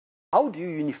How do you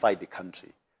unify the country?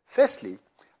 Firstly,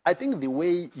 I think the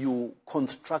way you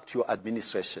construct your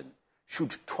administration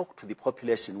should talk to the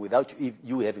population without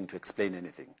you having to explain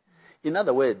anything. In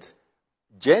other words,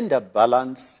 gender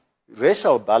balance,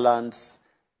 racial balance,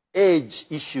 age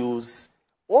issues,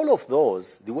 all of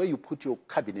those, the way you put your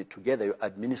cabinet together, your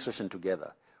administration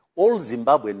together, all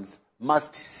Zimbabweans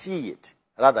must see it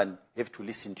rather than have to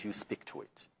listen to you speak to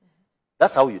it.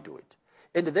 That's how you do it.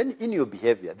 And then in your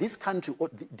behavior, this country,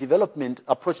 development,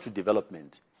 approach to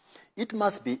development, it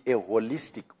must be a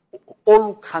holistic,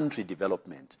 all-country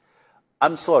development.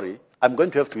 I'm sorry, I'm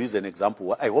going to have to use an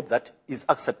example. I hope that is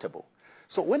acceptable.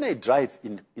 So when I drive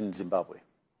in Zimbabwe,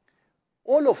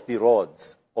 all of the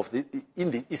roads,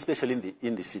 especially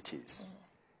in the cities,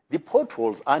 the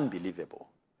potholes are unbelievable.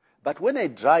 But when I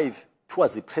drive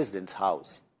towards the president's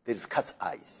house, there is cat's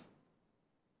eyes.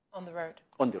 On the road?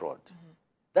 On the road. Mm-hmm.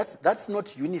 That's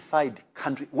not unified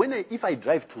country. If I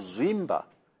drive to Zimba,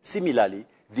 similarly,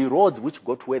 the roads which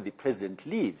go to where the president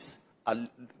lives are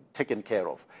taken care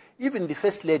of. Even the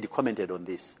First Lady commented on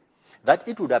this, that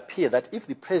it would appear that if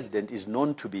the president is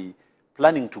known to be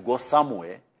planning to go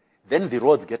somewhere, then the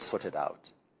roads get sorted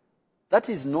out. That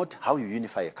is not how you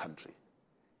unify a country.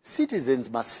 Citizens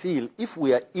must feel if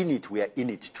we are in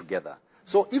it together.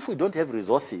 So if we don't have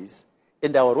resources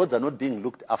and our roads are not being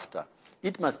looked after,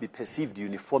 it must be perceived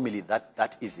uniformly that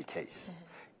that is the case.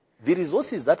 Mm-hmm. The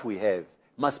resources that we have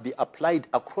must be applied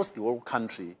across the whole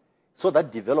country so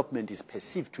that development is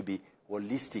perceived to be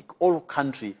holistic, all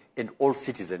country and all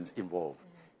citizens involved.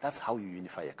 Mm-hmm. That's how you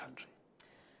unify a country.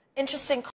 Interesting.